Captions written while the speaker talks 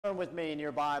Turn with me in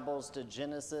your Bibles to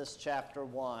Genesis chapter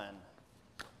 1.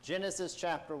 Genesis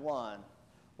chapter 1.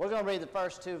 We're going to read the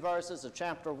first two verses of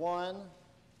chapter 1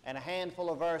 and a handful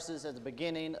of verses at the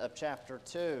beginning of chapter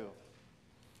 2.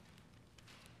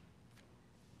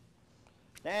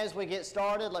 Now, as we get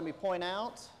started, let me point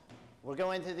out, we're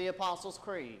going through the Apostles'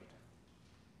 Creed.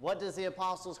 What does the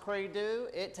Apostles' Creed do?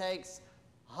 It takes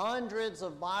hundreds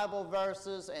of Bible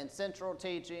verses and central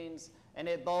teachings, and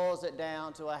it boils it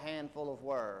down to a handful of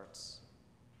words.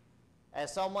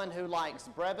 As someone who likes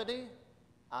brevity,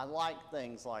 I like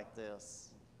things like this.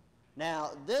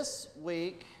 Now, this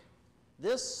week,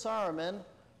 this sermon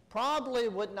probably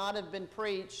would not have been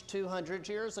preached 200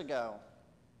 years ago.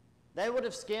 They would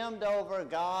have skimmed over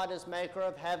God as maker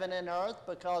of heaven and earth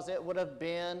because it would have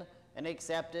been an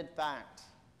accepted fact.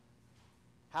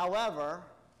 However,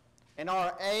 in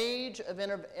our age of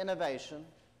innovation,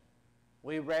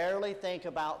 we rarely think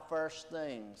about first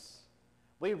things.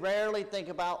 We rarely think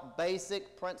about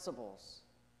basic principles.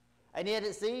 And yet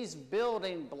it's these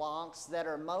building blocks that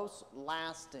are most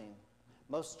lasting,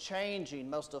 most changing,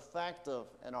 most effective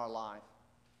in our life.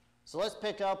 So let's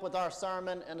pick up with our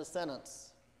sermon in a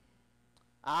sentence.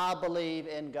 I believe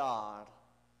in God,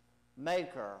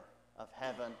 maker of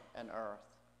heaven and earth.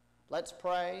 Let's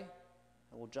pray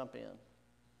and we'll jump in.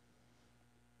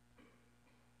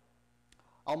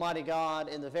 Almighty God,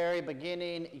 in the very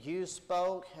beginning, you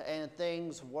spoke and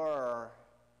things were.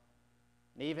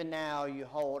 And even now, you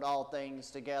hold all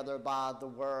things together by the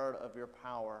word of your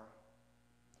power.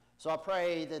 So I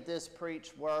pray that this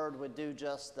preached word would do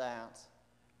just that.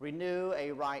 Renew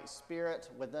a right spirit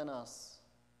within us.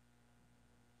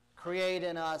 Create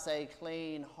in us a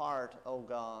clean heart, O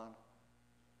God.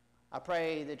 I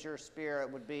pray that your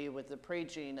spirit would be with the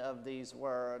preaching of these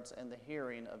words and the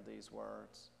hearing of these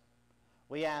words.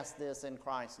 We ask this in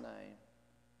Christ's name.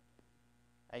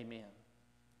 Amen.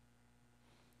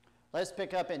 Let's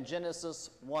pick up in Genesis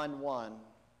 1:1.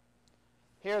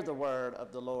 Hear the word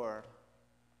of the Lord.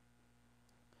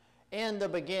 In the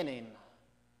beginning,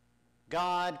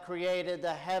 God created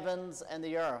the heavens and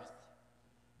the earth.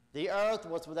 The earth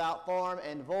was without form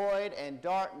and void, and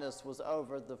darkness was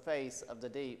over the face of the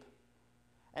deep.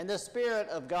 And the Spirit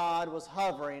of God was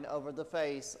hovering over the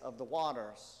face of the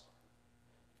waters.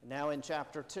 Now in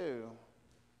chapter 2.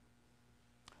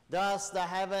 Thus the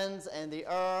heavens and the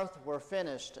earth were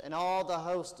finished, and all the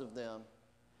host of them.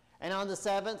 And on the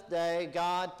seventh day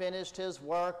God finished his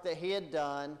work that he had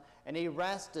done, and he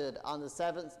rested on the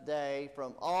seventh day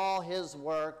from all his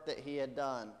work that he had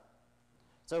done.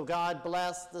 So God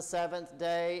blessed the seventh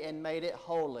day and made it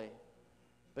holy,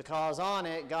 because on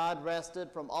it God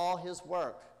rested from all his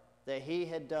work that he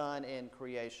had done in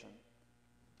creation.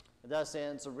 And thus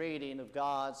ends the reading of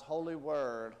God's holy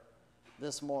word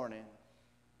this morning.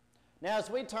 Now as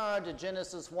we turn to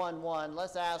Genesis 1:1,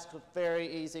 let's ask a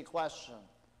very easy question.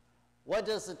 What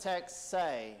does the text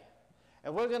say?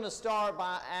 And we're going to start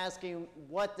by asking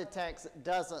what the text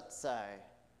doesn't say.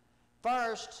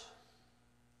 First,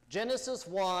 Genesis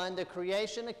 1, the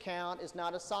creation account, is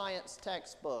not a science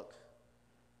textbook.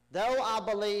 Though I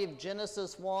believe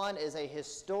Genesis 1 is a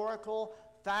historical,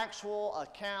 factual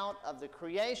account of the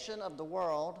creation of the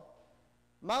world,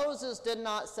 Moses did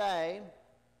not say,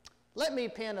 let me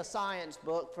pen a science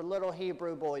book for little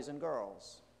Hebrew boys and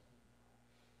girls.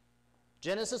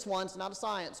 Genesis 1 is not a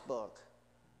science book.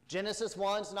 Genesis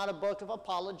 1 is not a book of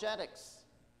apologetics.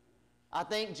 I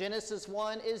think Genesis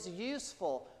 1 is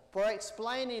useful for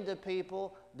explaining to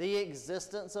people the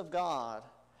existence of God.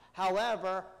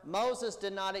 However, Moses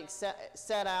did not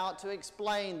set out to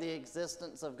explain the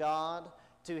existence of God.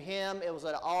 To him, it was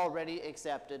an already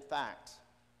accepted fact.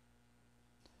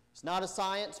 It's not a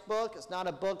science book. It's not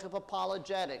a book of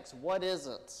apologetics. What is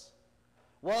it?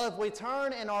 Well, if we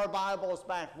turn in our Bibles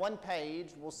back one page,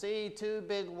 we'll see two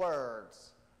big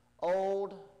words,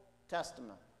 Old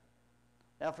Testament.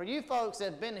 Now, for you folks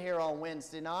that have been here on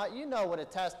Wednesday night, you know what a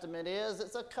testament is.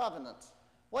 It's a covenant.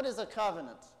 What is a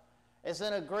covenant? It's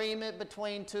an agreement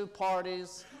between two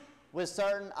parties with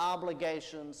certain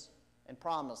obligations and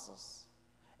promises.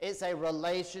 It's a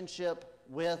relationship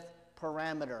with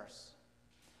parameters.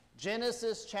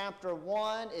 Genesis chapter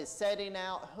 1 is setting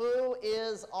out who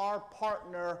is our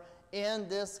partner in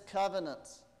this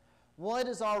covenant. What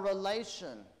is our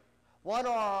relation? What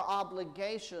are our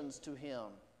obligations to him?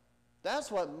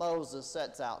 That's what Moses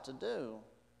sets out to do.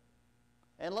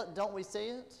 And don't we see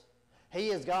it? He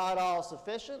is God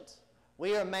all-sufficient.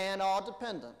 We are man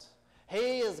all-dependent.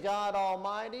 He is God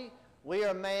Almighty. We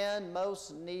are man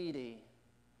most needy.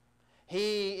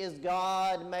 He is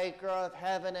God, maker of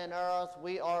heaven and earth.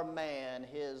 We are man,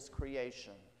 his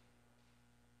creation.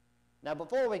 Now,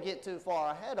 before we get too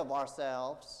far ahead of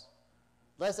ourselves,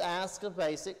 let's ask a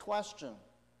basic question.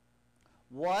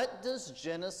 What does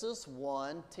Genesis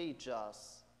 1 teach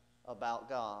us about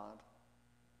God?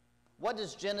 What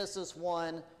does Genesis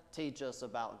 1 teach us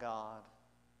about God?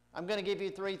 I'm going to give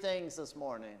you 3 things this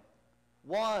morning.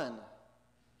 1,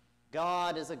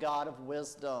 God is a God of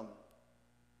wisdom.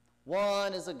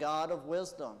 1 is a God of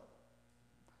wisdom.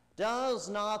 Does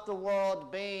not the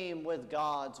world beam with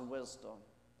God's wisdom?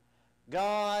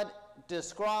 God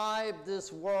described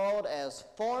this world as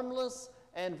formless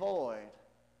and void.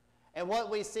 And what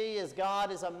we see is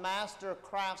God is a master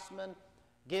craftsman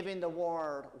giving the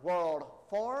world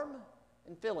form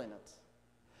and filling it.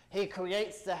 He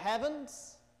creates the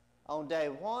heavens on day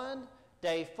 1.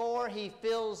 Day 4, he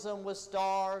fills them with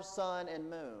stars, sun, and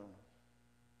moon.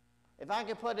 If I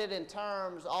could put it in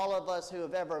terms all of us who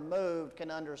have ever moved can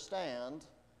understand,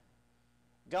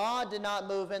 God did not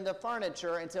move in the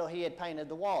furniture until he had painted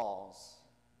the walls.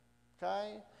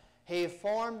 Okay? He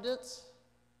formed it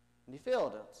and he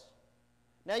filled it.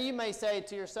 Now you may say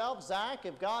to yourself, Zach,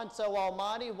 if God's so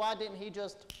almighty, why didn't he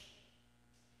just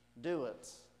do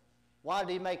it? Why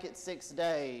did he make it 6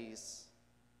 days?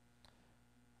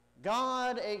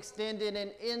 God extended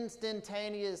an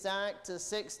instantaneous act to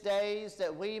 6 days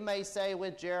that we may say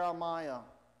with Jeremiah,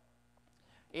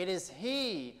 it is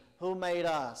he who made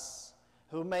us,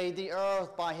 who made the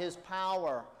earth by his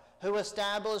power, who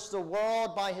established the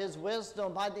world by his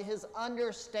wisdom, by his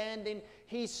understanding.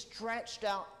 He stretched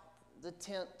out the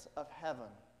tent of heaven.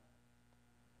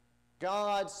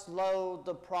 God slowed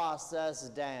the process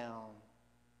down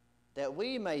that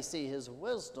we may see his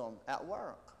wisdom at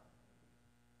work.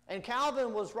 And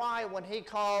Calvin was right when he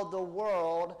called the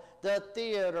world the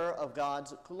theater of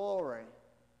God's glory.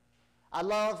 I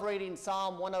love reading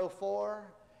Psalm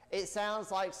 104. It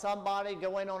sounds like somebody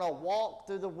going on a walk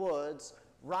through the woods,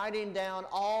 writing down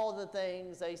all the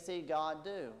things they see God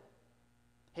do.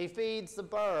 He feeds the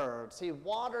birds. He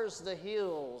waters the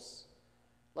hills.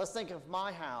 Let's think of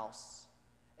my house.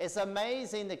 It's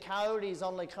amazing the coyotes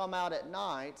only come out at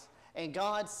night, and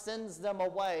God sends them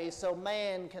away so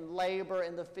man can labor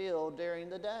in the field during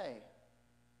the day.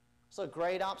 It's a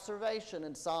great observation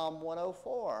in Psalm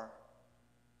 104.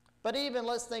 But even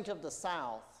let's think of the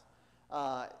South.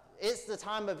 It's the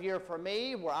time of year for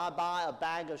me where I buy a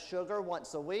bag of sugar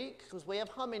once a week because we have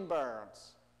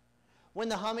hummingbirds. When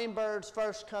the hummingbirds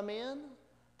first come in,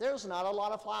 there's not a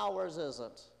lot of flowers, is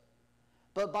it?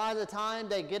 But by the time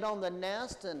they get on the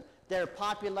nest and their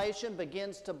population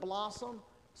begins to blossom,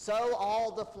 so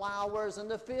all the flowers in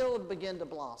the field begin to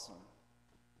blossom.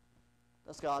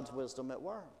 That's God's wisdom at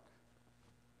work.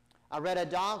 I read a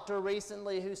doctor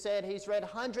recently who said he's read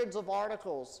hundreds of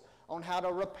articles on how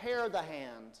to repair the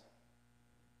hand,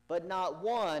 but not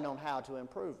one on how to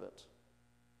improve it.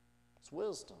 It's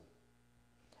wisdom.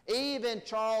 Even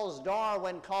Charles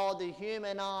Darwin called the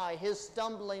human eye his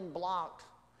stumbling block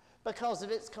because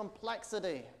of its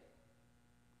complexity.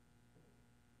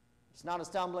 It's not a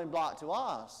stumbling block to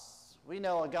us. We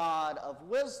know a God of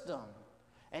wisdom,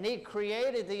 and he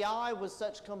created the eye with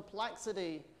such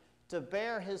complexity to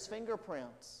bear his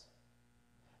fingerprints,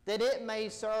 that it may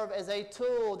serve as a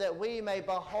tool that we may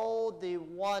behold the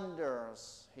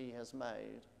wonders he has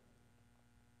made.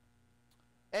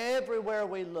 Everywhere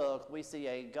we look, we see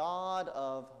a God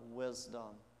of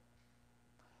wisdom.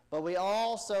 But we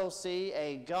also see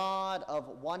a God of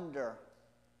wonder.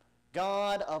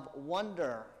 God of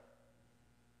wonder.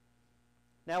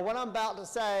 Now, what I'm about to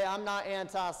say, I'm not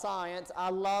anti-science. I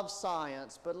love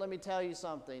science. But let me tell you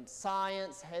something.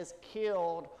 Science has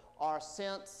killed our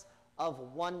sense of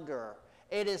wonder.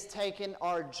 It has taken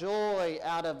our joy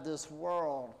out of this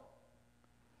world.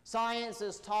 Science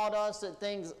has taught us that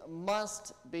things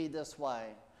must be this way.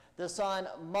 The sun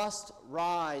must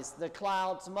rise. The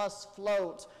clouds must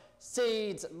float.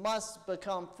 Seeds must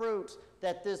become fruit.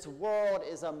 That this world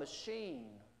is a machine.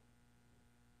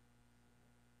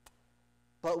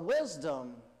 But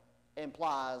wisdom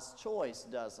implies choice,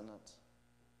 doesn't it?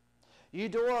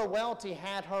 Eudora Welty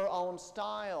had her own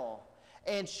style,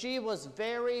 and she was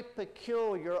very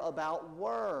peculiar about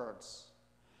words.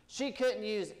 She couldn't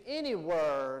use any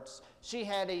words. She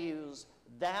had to use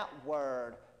that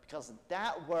word because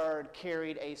that word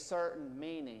carried a certain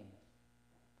meaning.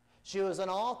 She was an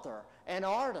author, an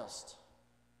artist,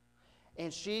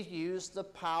 and she used the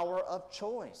power of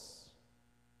choice.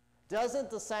 Doesn't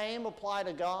the same apply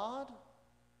to God?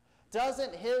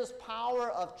 Doesn't his power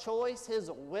of choice, his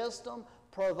wisdom,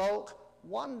 provoke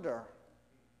wonder?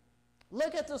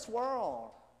 Look at this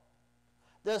world.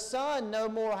 The sun no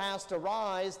more has to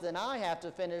rise than I have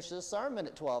to finish this sermon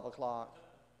at 12 o'clock.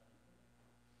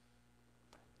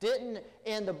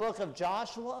 In the book of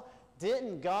Joshua,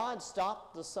 didn't God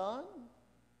stop the sun?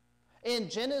 In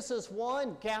Genesis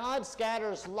 1, God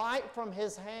scatters light from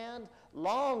his hand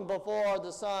long before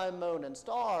the sun, moon, and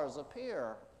stars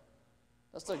appear.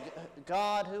 That's the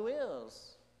God who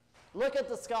is. Look at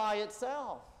the sky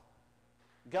itself.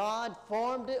 God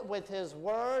formed it with his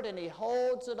word, and he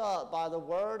holds it up by the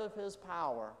word of his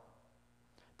power.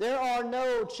 There are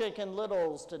no Chicken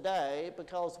Littles today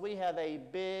because we have a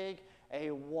big,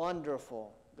 a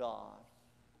wonderful God.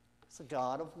 It's a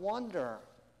God of wonder.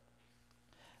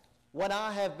 What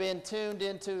I have been tuned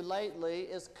into lately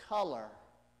is color.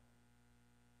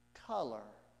 Color.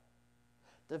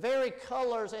 The very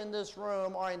colors in this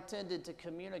room are intended to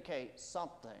communicate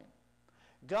something.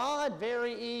 God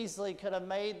very easily could have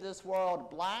made this world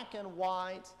black and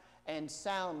white and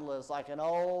soundless like an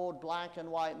old black and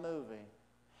white movie.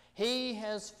 He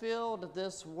has filled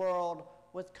this world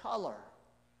with color.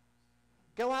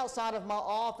 Go outside of my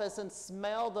office and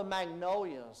smell the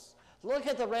magnolias. Look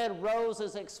at the red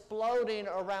roses exploding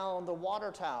around the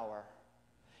water tower.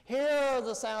 Hear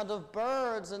the sound of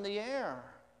birds in the air.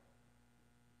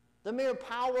 The mere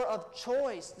power of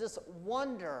choice, this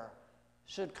wonder,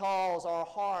 should cause our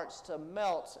hearts to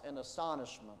melt in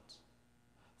astonishment.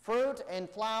 Fruit and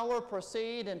flower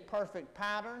proceed in perfect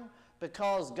pattern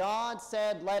because God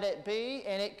said, "Let it be,"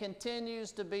 and it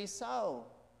continues to be so.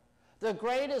 The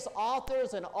greatest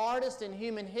authors and artists in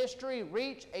human history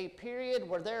reach a period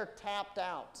where they're tapped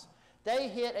out. They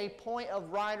hit a point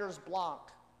of writer's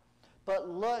block. But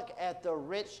look at the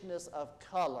richness of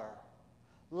color.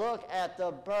 Look at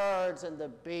the birds and the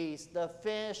beasts, the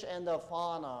fish and the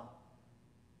fauna.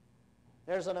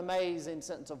 There's an amazing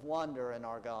sense of wonder in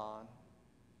our God.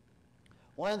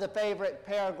 One of the favorite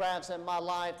paragraphs in my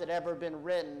life that ever been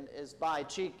written is by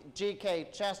G.K.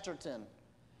 Chesterton.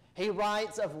 He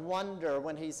writes of wonder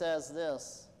when he says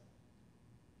this: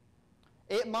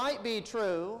 "It might be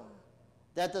true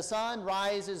that the sun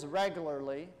rises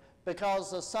regularly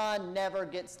because the sun never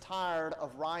gets tired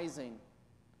of rising.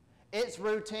 Its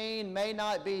routine may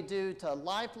not be due to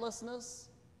lifelessness,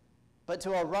 but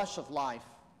to a rush of life.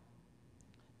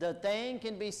 The thing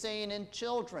can be seen in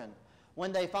children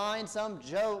when they find some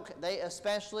joke they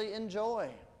especially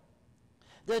enjoy.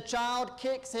 The child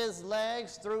kicks his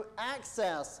legs through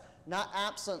access, not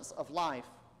absence of life.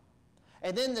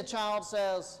 And then the child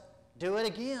says, 'Do it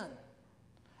again.'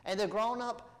 And the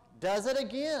grown-up does it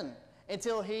again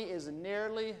until he is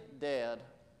nearly dead.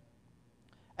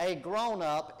 A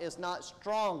grown-up is not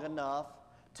strong enough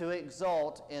to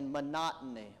exult in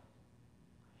monotony.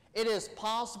 It is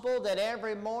possible that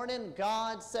every morning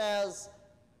God says,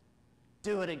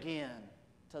 'Do it again,'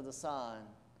 to the sun.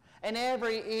 And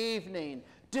every evening,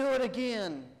 'Do it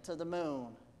again,' to the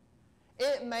moon.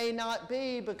 It may not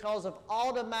be because of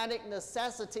automatic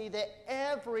necessity that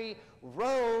every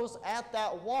rose at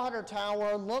that water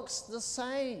tower looks the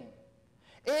same.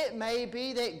 It may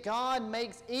be that God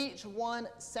makes each one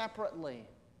separately,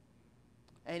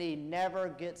 and he never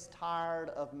gets tired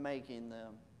of making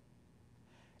them.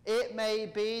 It may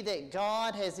be that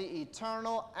God has the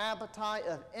eternal appetite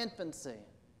of infancy,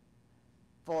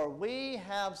 for we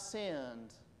have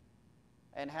sinned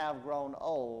and have grown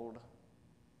old,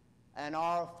 and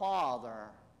our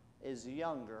Father is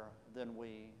younger than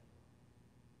we.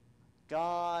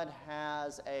 God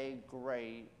has a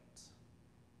great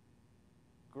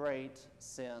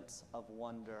sense of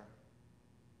wonder.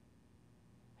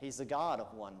 He's a God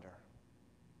of wonder.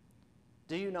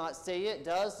 Do you not see it?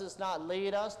 Does this not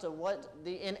lead us to what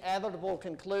the inevitable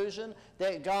conclusion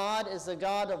that God is the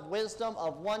God of wisdom,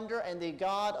 of wonder, and the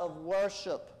God of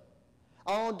worship?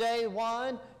 On day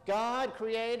one, God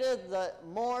created the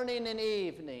morning and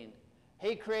evening.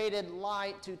 He created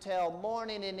light to tell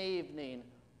morning and evening.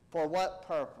 For what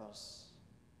purpose?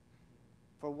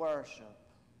 For worship.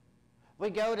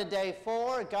 We go to day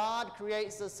 4. God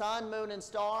creates the sun, moon, and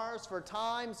stars for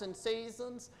times and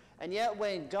seasons. And yet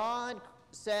when God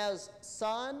says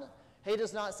sun, he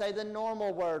does not say the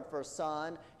normal word for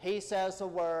sun. He says the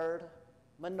word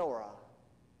menorah.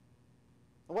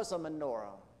 What's a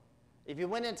menorah? If you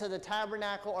went into the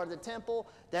tabernacle or the temple,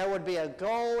 there would be a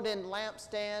golden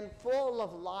lampstand full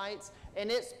of lights,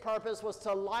 and its purpose was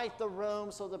to light the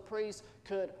room so the priest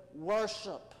could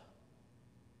worship.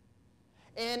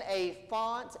 In a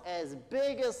font as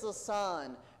big as the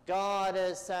sun, God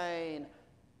is saying,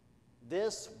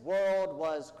 this world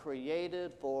was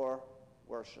created for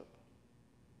worship.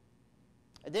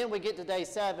 And then we get to day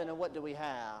 7, and what do we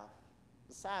have?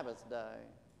 The Sabbath day.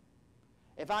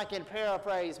 If I can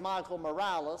paraphrase Michael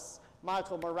Morales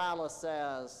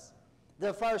says,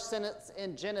 the first sentence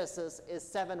in Genesis is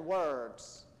 7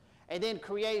 words. And then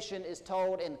creation is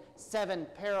told in 7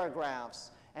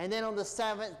 paragraphs. And then on the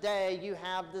 7th day, you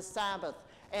have the Sabbath.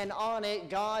 And on it,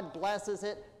 God blesses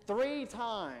it 3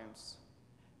 times.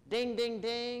 Ding, ding,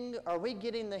 ding. Are we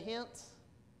getting the hint?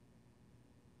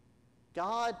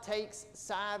 God takes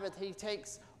Sabbath, he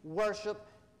takes worship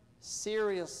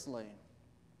seriously.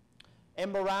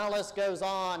 And Morales goes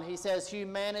on, he says,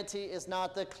 humanity is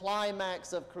not the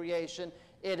climax of creation,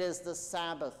 it is the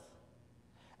Sabbath.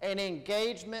 An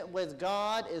engagement with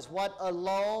God is what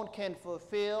alone can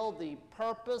fulfill the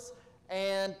purpose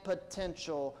and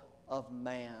potential of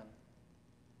man.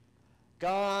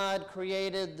 God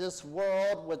created this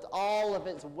world with all of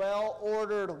its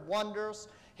well-ordered wonders.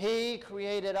 He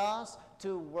created us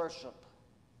to worship,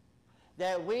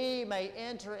 that we may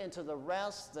enter into the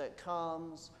rest that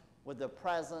comes with the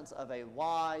presence of a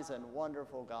wise and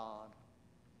wonderful God.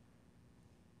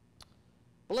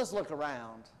 But let's look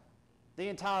around. The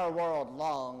entire world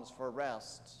longs for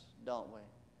rest, don't we?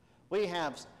 We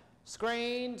have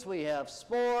screens, we have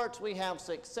sports, we have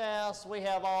success, we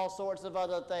have all sorts of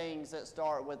other things that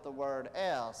start with the word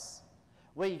S.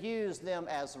 We use them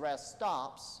as rest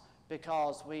stops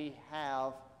because we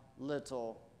have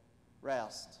little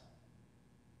rest.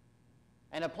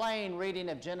 And a plain reading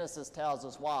of Genesis tells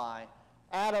us why.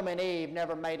 Adam and Eve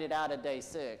never made it out of day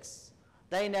 6.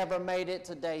 They never made it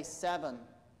to day 7.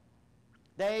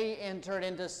 They entered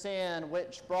into sin,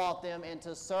 which brought them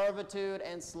into servitude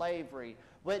and slavery,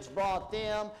 which brought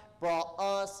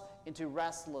us into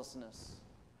restlessness.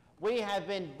 We have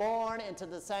been born into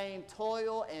the same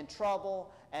toil and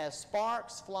trouble as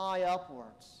sparks fly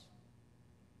upwards.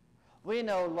 We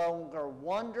no longer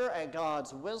wonder at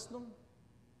God's wisdom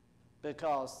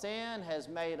because sin has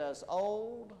made us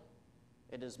old.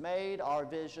 It has made our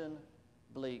vision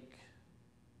bleak.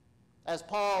 As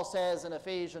Paul says in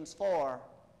Ephesians 4,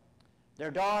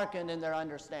 they're darkened in their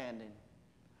understanding,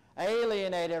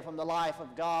 alienated from the life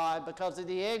of God because of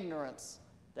the ignorance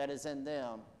that is in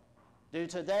them, due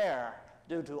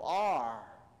to our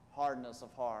hardness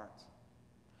of heart.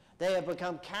 They have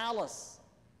become callous.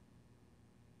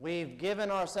 We've given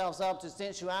ourselves up to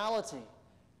sensuality,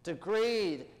 to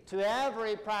greed, to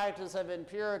every practice of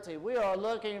impurity. We are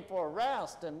looking for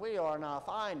rest, and we are not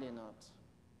finding it.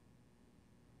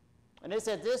 And it's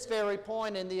at this very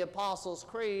point in the Apostles'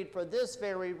 Creed, for this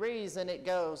very reason, it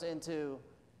goes into,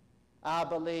 I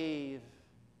believe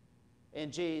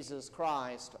in Jesus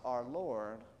Christ our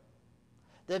Lord.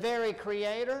 The very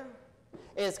Creator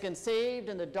is conceived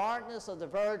in the darkness of the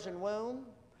virgin womb,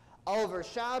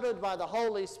 overshadowed by the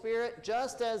Holy Spirit,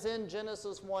 just as in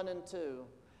Genesis 1 and 2,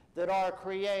 that our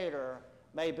Creator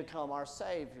may become our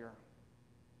Savior.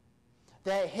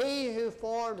 That he who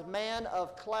formed man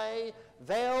of clay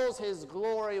veils his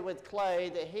glory with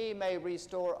clay, that he may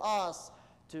restore us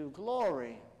to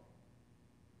glory.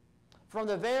 From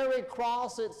the very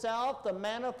cross itself, the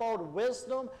manifold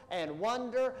wisdom and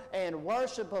wonder and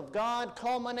worship of God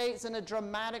culminates in a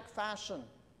dramatic fashion.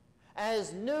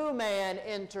 As a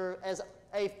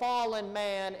fallen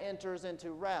man enters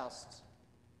into rest.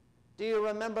 Do you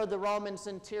remember the Roman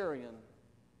centurion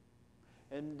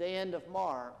in the end of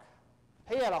Mark?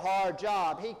 He had a hard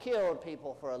job. He killed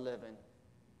people for a living.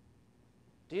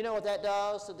 Do you know what that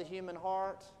does to the human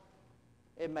heart?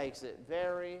 It makes it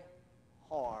very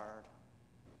hard.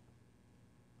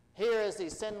 Here is the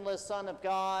sinless Son of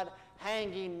God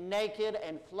hanging naked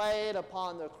and flayed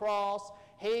upon the cross.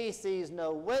 He sees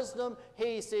no wisdom.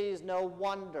 He sees no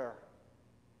wonder.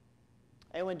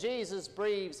 And when Jesus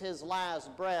breathes his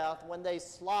last breath, when they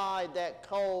slide that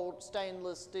cold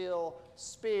stainless steel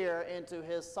spear into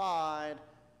his side,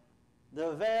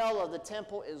 the veil of the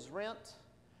temple is rent.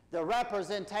 The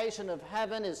representation of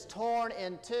heaven is torn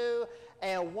in two.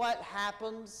 And what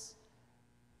happens?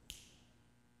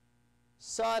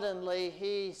 Suddenly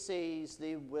he sees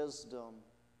the wisdom,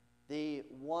 the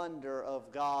wonder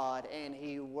of God, and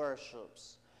he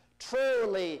worships.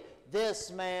 Truly,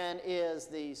 this man is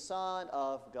the Son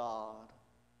of God.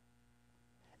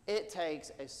 It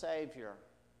takes a Savior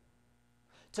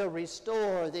to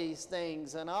restore these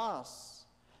things in us.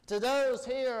 To those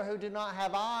here who do not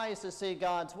have eyes to see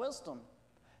God's wisdom,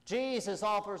 Jesus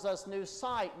offers us new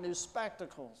sight, new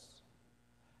spectacles.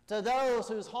 To those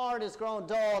whose heart is grown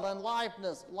dull and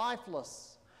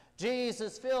lifeless,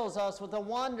 Jesus fills us with the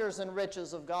wonders and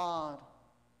riches of God.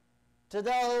 To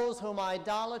those whom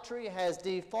idolatry has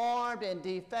deformed and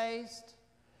defaced,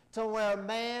 to where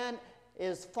man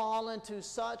is fallen to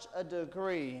such a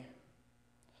degree,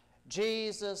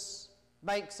 Jesus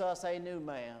makes us a new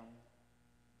man.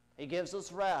 He gives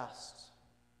us rest.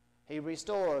 He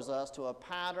restores us to a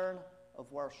pattern of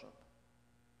worship.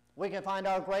 We can find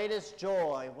our greatest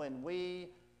joy when we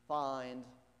find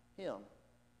him.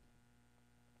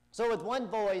 So with one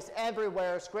voice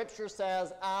everywhere, Scripture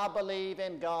says, I believe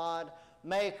in God,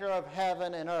 maker of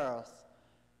heaven and earth.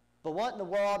 But what in the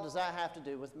world does that have to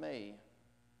do with me?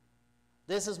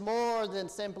 This is more than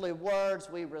simply words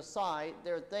we recite.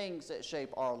 They're things that shape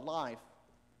our life.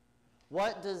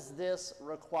 What does this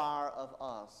require of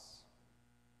us?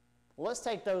 Well, let's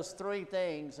take those three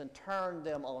things and turn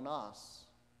them on us.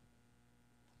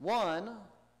 One,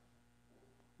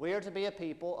 we are to be a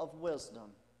people of wisdom.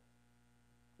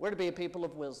 We're to be a people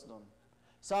of wisdom.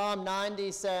 Psalm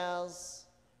 90 says,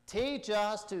 teach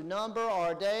us to number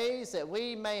our days that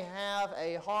we may have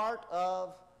a heart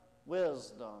of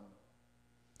wisdom.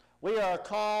 We are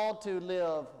called to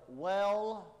live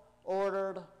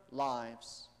well-ordered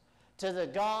lives. To the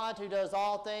God who does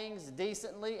all things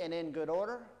decently and in good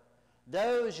order,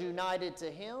 those united to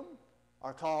him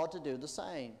are called to do the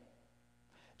same.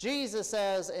 Jesus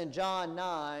says in John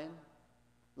 9,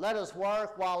 let us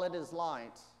work while it is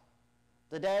light.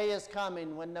 The day is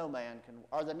coming when no man can,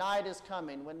 or the night is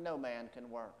coming when no man can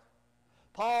work.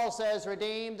 Paul says,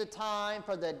 redeem the time,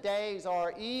 for the days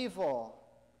are evil.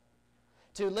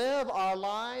 To live our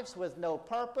lives with no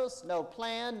purpose, no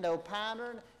plan, no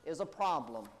pattern is a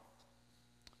problem.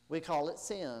 We call it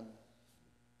sin.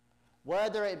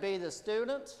 Whether it be the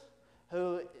student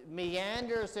who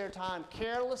meanders their time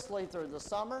carelessly through the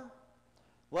summer,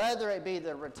 whether it be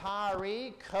the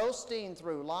retiree coasting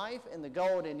through life in the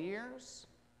golden years,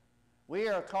 we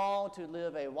are called to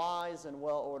live a wise and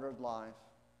well-ordered life.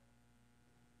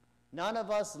 None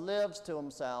of us lives to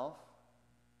himself.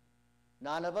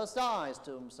 None of us dies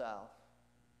to himself.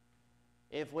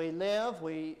 If we live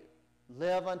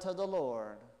unto the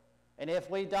Lord. And if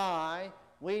we die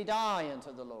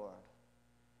unto the Lord.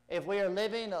 If we are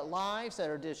living lives that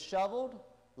are disheveled,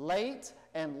 late,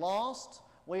 and lost,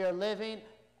 we are living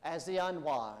as the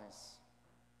unwise,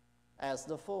 as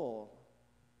the fool.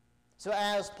 So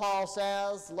as Paul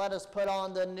says, let us put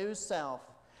on the new self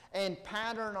and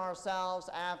pattern ourselves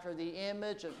after the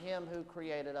image of him who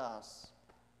created us.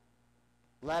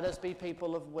 Let us be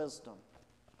people of wisdom.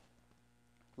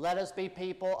 Let us be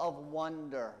people of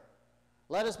wonder.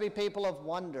 Let us be people of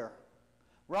wonder.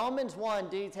 Romans 1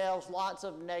 details lots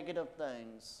of negative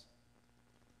things.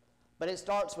 But it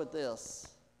starts with this.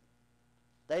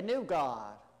 They knew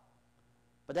God,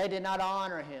 but they did not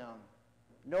honor him,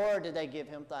 nor did they give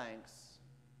him thanks.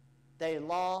 They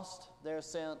lost their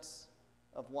sense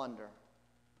of wonder.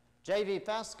 J.V.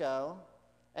 Fesco,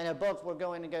 in a book we're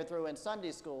going to go through in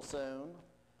Sunday school soon,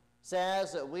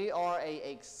 says that we are an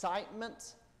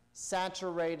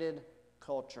excitement-saturated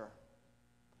culture.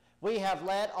 We have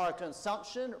let our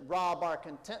consumption rob our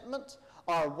contentment,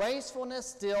 our wastefulness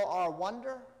steal our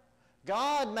wonder.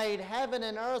 God made heaven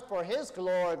and earth for his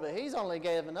glory, but he's only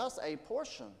given us a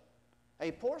portion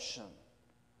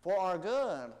for our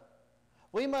good.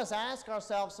 We must ask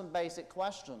ourselves some basic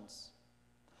questions.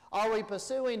 Are we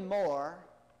pursuing more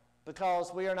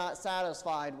because we are not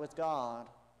satisfied with God?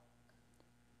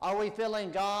 Are we filling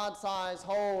God-sized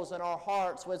holes in our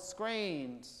hearts with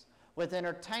screens, with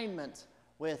entertainment,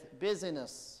 with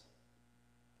busyness?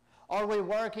 Are we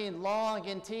working long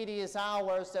and tedious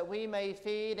hours that we may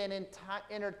feed an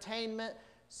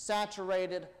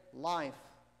entertainment-saturated life?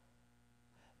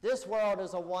 This world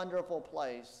is a wonderful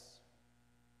place.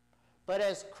 But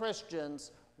as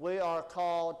Christians, we are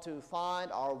called to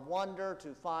find our wonder,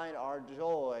 to find our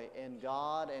joy in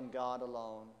God and God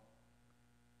alone.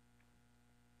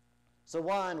 So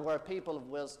 1, we're a people of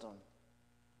wisdom.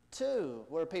 2,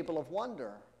 we're a people of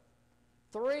wonder.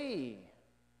 3,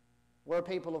 we're a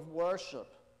people of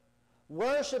worship.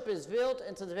 Worship is built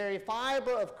into the very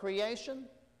fiber of creation.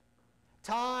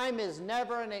 Time is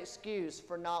never an excuse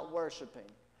for not worshiping.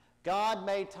 God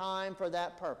made time for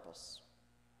that purpose.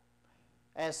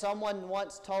 As someone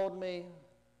once told me,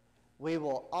 we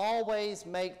will always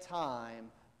make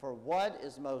time for what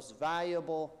is most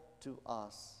valuable to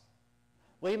us.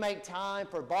 We make time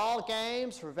for ball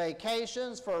games, for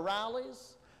vacations, for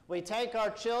rallies. We take our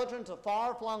children to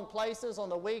far-flung places on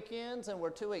the weekends, and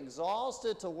we're too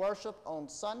exhausted to worship on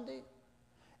Sunday.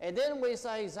 And then we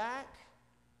say, Zach,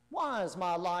 why is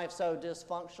my life so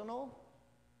dysfunctional?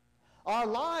 Our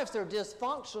lives are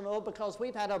dysfunctional because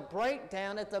we've had a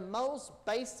breakdown at the most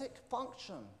basic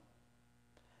function,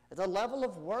 at the level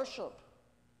of worship.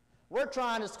 We're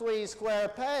trying to squeeze square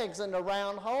pegs into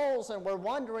round holes, and we're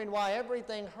wondering why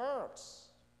everything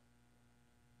hurts.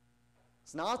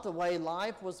 It's not the way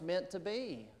life was meant to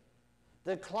be.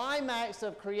 The climax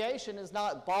of creation is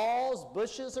not balls,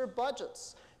 bushes, or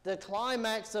budgets. The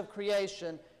climax of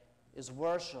creation is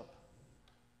worship.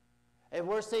 if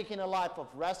we're seeking a life of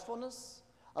restfulness,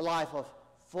 a life of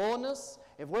fullness,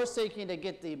 if we're seeking to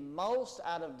get the most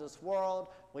out of this world,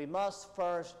 we must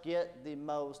first get the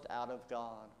most out of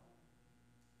God.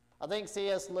 I think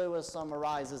C.S. Lewis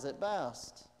summarizes it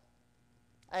best.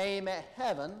 Aim at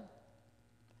heaven,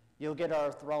 you'll get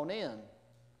earth thrown in.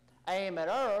 Aim at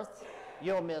earth,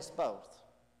 you'll miss both.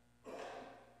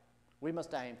 We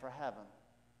must aim for heaven.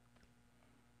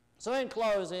 So in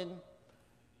closing,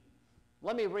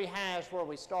 let me rehash where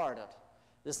we started.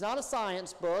 It's not a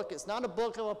science book. It's not a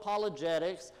book of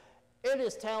apologetics. It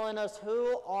is telling us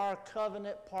who our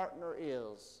covenant partner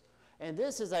is. And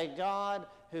this is a God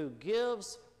who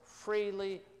gives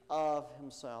freely of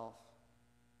himself.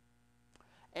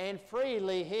 And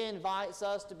freely, he invites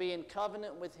us to be in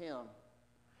covenant with him.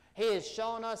 He has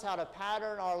shown us how to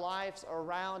pattern our lives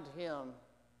around him.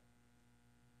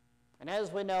 And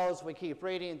as we know, as we keep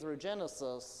reading through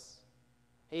Genesis,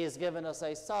 he has given us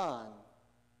a son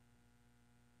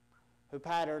who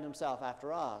patterned himself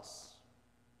after us,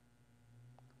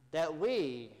 that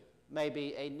we may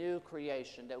be a new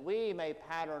creation, that we may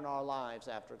pattern our lives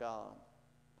after God.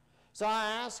 So I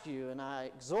ask you, and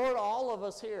I exhort all of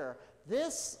us here,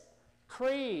 this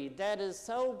creed that is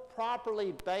so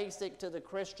properly basic to the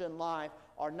Christian life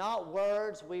are not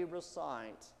words we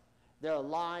recite, they're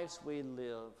lives we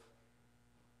live.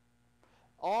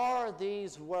 Are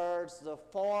these words the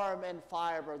form and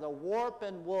fiber, the warp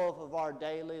and woof of our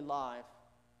daily life?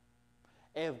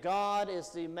 If God is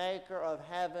the maker of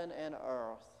heaven and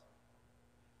earth,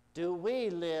 do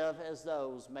we live as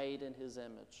those made in his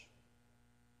image?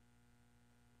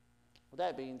 With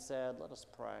that being said, let us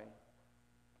pray.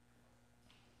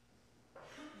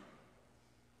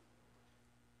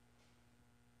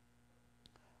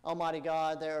 Almighty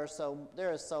God, there is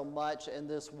so much in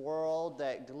this world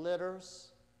that glitters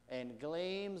and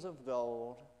gleams of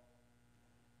gold,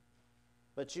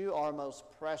 but you are most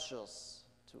precious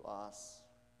to us,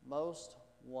 most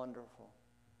wonderful.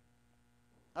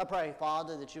 I pray,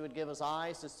 Father, that you would give us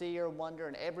eyes to see your wonder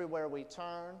in everywhere we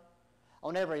turn,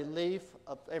 on every leaf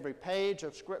of every page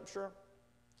of Scripture,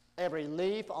 every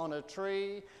leaf on a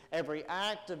tree, every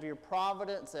act of your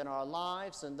providence in our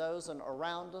lives and those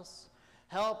around us.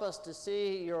 Help us to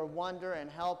see your wonder and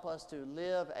help us to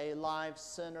live a life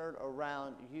centered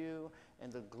around you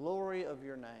and the glory of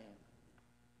your name.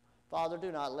 Father,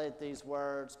 do not let these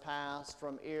words pass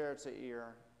from ear to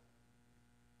ear,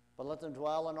 but let them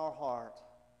dwell in our heart.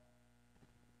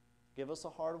 Give us a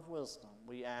heart of wisdom,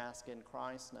 we ask in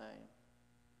Christ's name.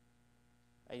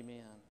 Amen.